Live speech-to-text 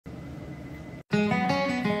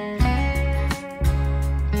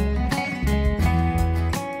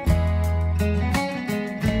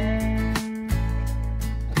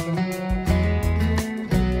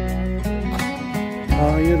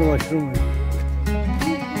Washroom है।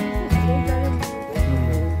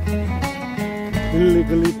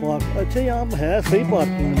 Illegally park, अच्छा यहाँ है सही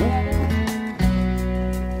पार्किंग ना।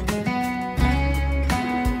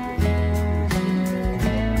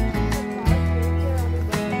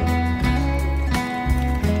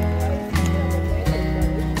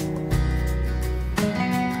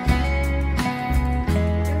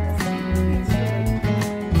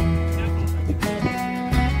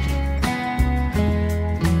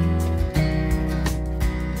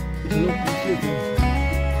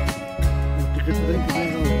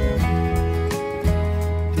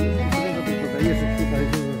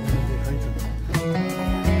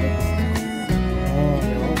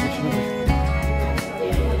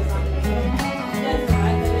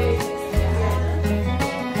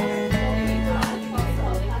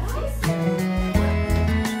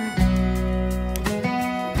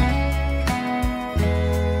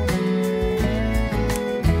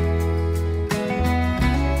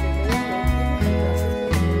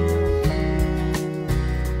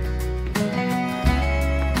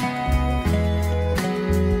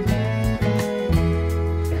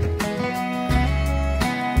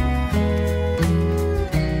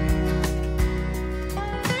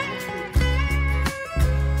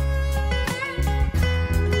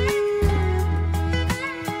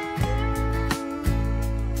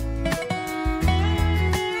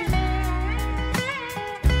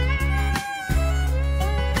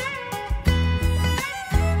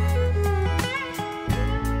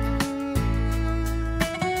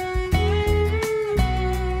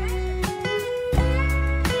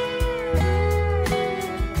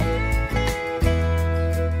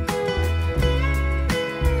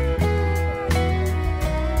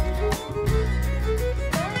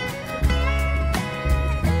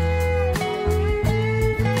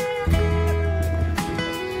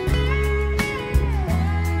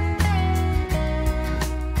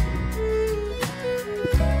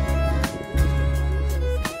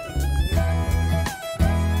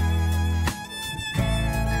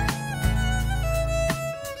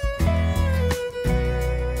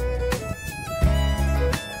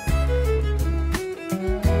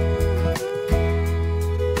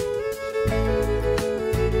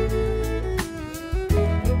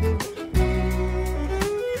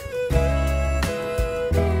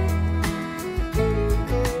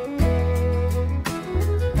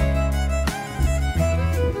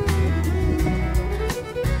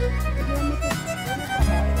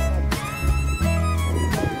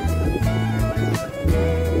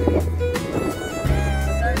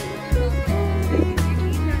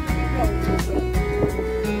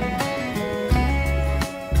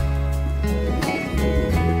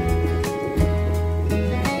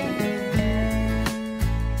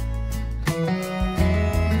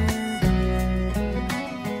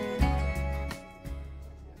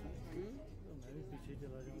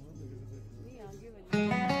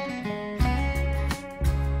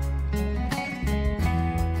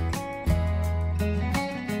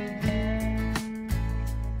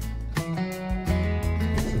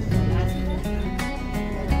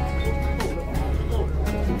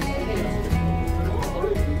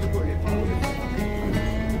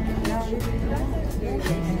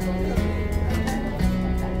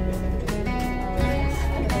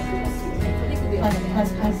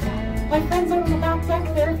 My friends are on the back deck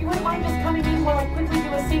there. If you wouldn't mind just coming in while I quickly do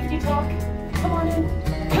a safety talk. Come on in.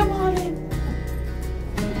 Come on in.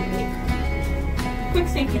 Quick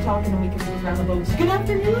safety talk and then we can move around the boat. Good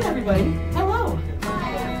afternoon, everybody. Hello.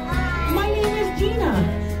 My name is Gina.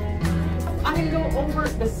 I'm going to go over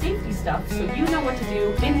the safety stuff so you know what to do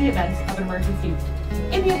in the event of an emergency.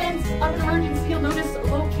 In the event of an emergency, you'll notice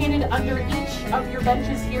located under each of your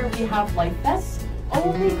benches here, we have life vests.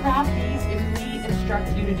 Only grab these if we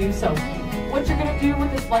instruct you to do so. What you're going to do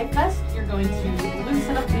with this life vest, you're going to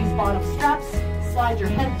loosen up these bottom straps, slide your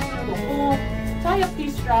head through the hole, tie up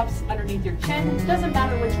these straps underneath your chin. Doesn't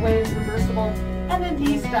matter which way, it's reversible. And then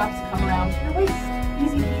these straps come around to your waist.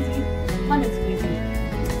 Easy peasy, lemon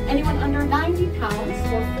squeezy. Anyone under 90 pounds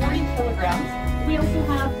or 40 kilograms, we also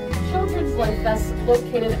have children's life vests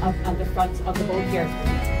located up at the front of the boat here.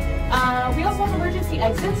 We also have emergency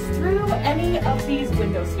exits through any of these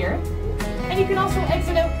windows here. And you can also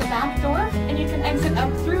exit out the back door, and you can exit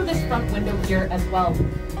out through this front window here as well.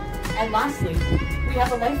 And lastly, we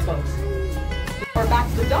have a lifeboat. We're back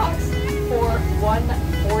to the docks for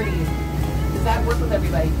 140. Does that work with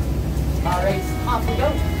everybody? All right, off we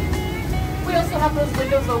go. We also have those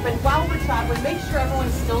windows open while we're traveling. Make sure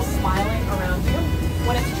everyone's still smiling around you.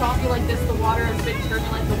 When it's choppy like this, the water is a bit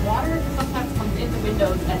turbulent. The water sometimes comes in the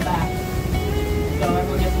windows and back. so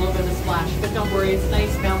everyone gets a little bit of a splash. But don't worry, it's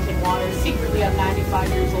nice mountain water. Secretly, I'm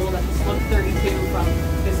 95 years old. I just look 32 from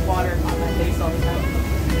this water on my face all the time.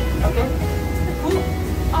 Okay? Cool.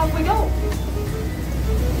 Off we go.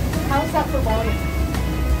 How's that for volume?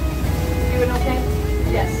 Doing okay?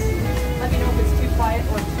 Yes. Let me know if it's too quiet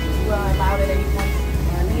or too loud at any point.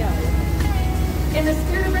 In the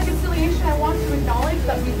spirit of reconciliation, I want to acknowledge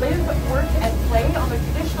that we live, work, and play on the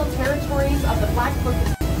traditional territories of the Blackfoot.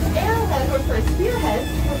 Spearheads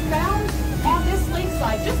were found on this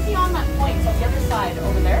lakeside, just beyond that point, on the other side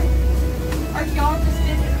over there. Archaeologists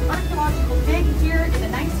did an archaeological dig here in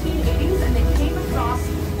the 1980s, and they came across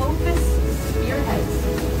Clovis spearheads.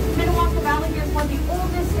 Minnewanka Valley here is one of the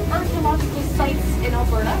oldest archaeological sites in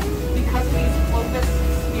Alberta because of these Clovis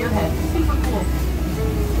spearheads. Super cool.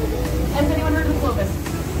 Has anyone heard of the Clovis?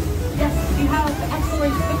 Yes, you have.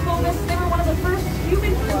 Excellent. The Clovis, they were one of the first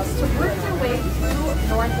human groups to work their way through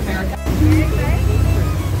North America.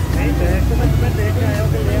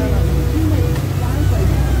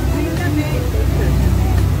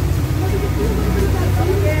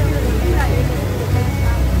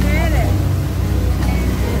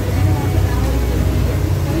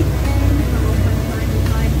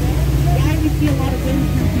 You see a lot of wind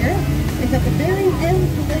through here. Is at the very end of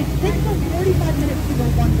the lake. It takes about 45 minutes to go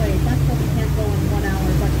one way. That's why we can't go in 1 hour.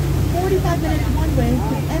 But 45 minutes one way to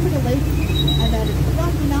the end of the lake, and then it's the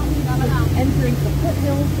Rocky Mountains, entering the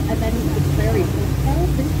foothills, and then it's the prairie. So it's called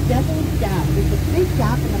this Devil's Gap. There's a big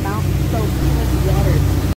gap in the mountain, so full of water.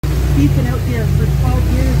 He's been out here for 12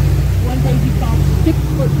 years. One day he saw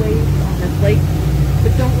 6-foot waves on this lake.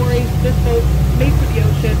 But don't worry, this boat made for the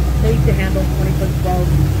ocean, made to handle 20-foot swells.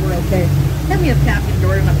 We're okay. Then we have Captain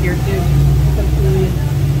Jordan up here too. So cool.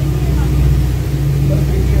 What a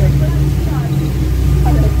great feeling.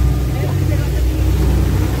 Hello.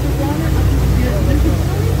 The water up here, this is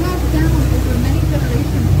passed down over many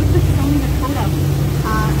generations with the Stony Dakota.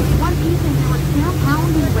 One evening they were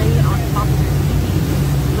pounding rain on top of their TVs.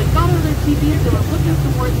 They got out of their TVs, they were looking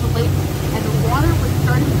towards the lake, and the water was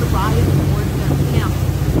starting to rise towards their camp.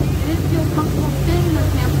 They didn't feel comfortable staying in their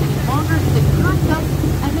camp any longer, so they packed up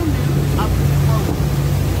and then moved up the slope.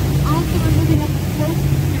 As they were moving up the slope,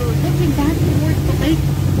 they were looking back towards the lake,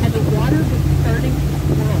 and the water was starting to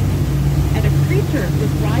swirl. And a creature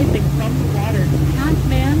was rising from the water, half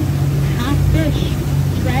man, half fish,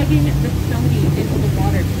 dragging the Stony into the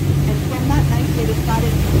water. And from that night, they decided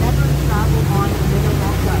to never travel on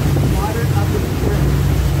Minnewanka, the water of the spirit.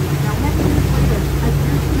 Now, next year later, as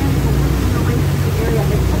Europeans were working their way through the area,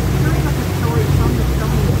 they kept hearing of the story from the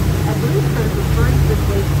Stony, and they started referring to this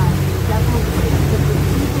lake as the Devil's Lake, because the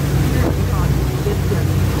evil spirit thought lived here.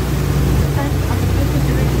 The sense of the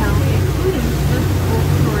missionary town, including physical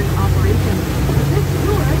touring operations. But this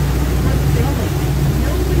tour was failing.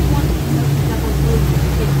 Nobody wanted to know the Devil's Lake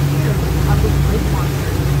in fear of this lake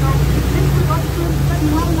monster. So, Mr. Buster, you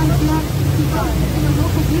have an idea? He wrote in a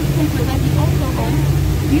local newspaper that he also owns.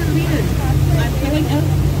 Dear readers, I'm going out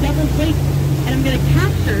to Devil's Lake, and I'm going to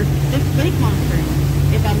capture this lake monster.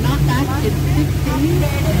 If I'm not back in 6 days,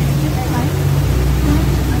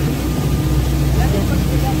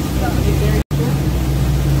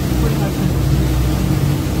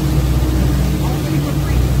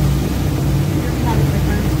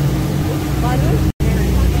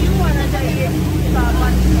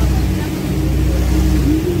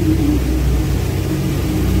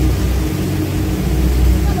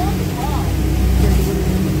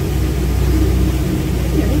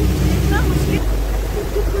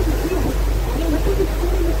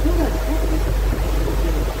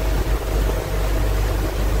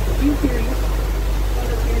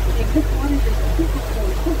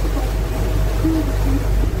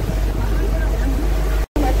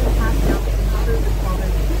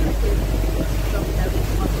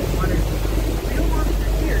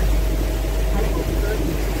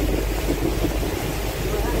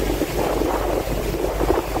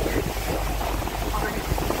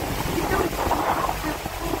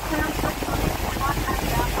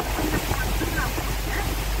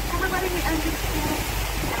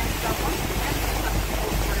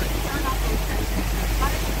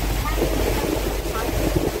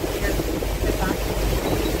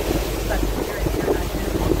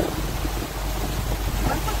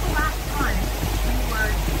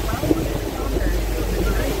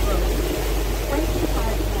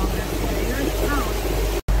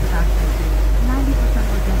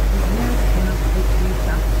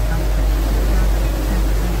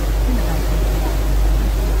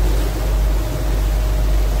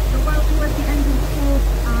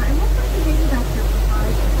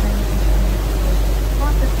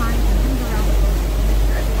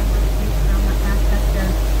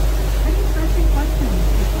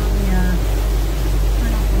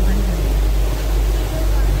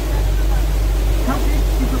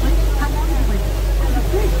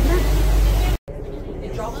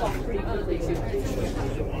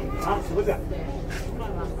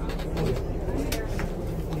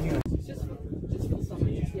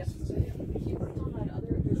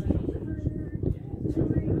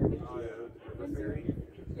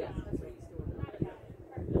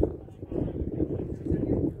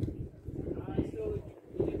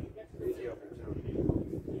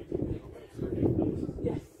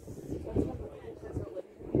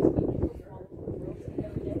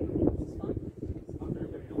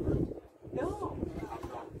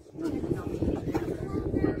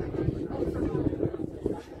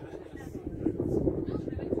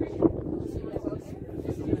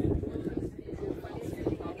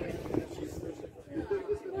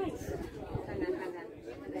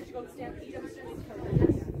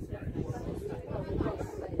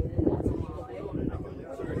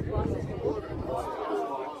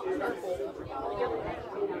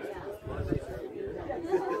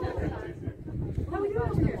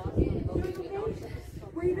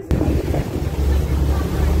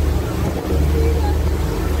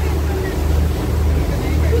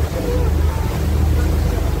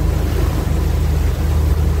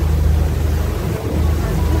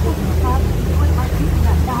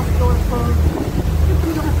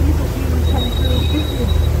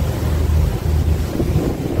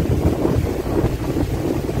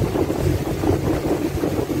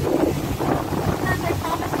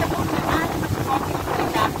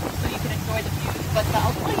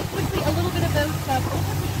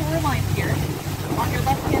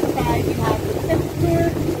 side you have the fifth store,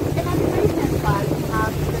 and on the right-hand side you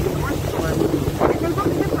have the north store. And they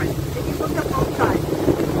look different if you look at both sides.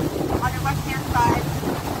 On your left-hand side,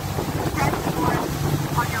 the red stores.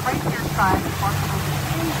 On your right-hand side, walking over the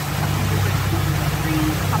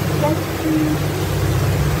trees, on the dead trees.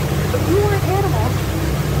 If you were an animal,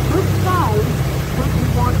 which side would you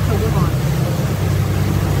want to live on?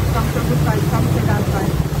 Some from this side, some from that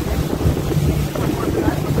side. One more for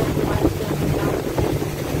that, one more for that,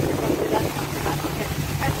 okay.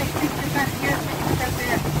 I think 6% here, 6%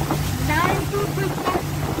 there. 90%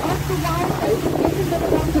 of the wildlife in the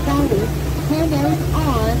Minnewanka Valley hang out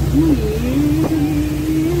on the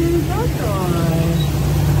north side.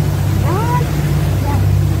 What? Yes.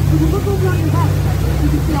 If you look over on your left, you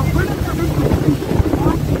can see Alberta provincial trees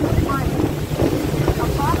walking in the line. A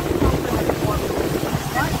bottom filter has formed.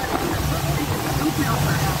 That is a new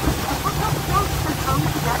filter. And look how close they're grown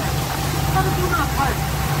together. Kind of moving apart.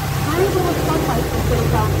 Very little sunlight is getting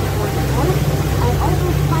down before the water, and all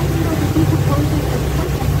those tiny little decomposed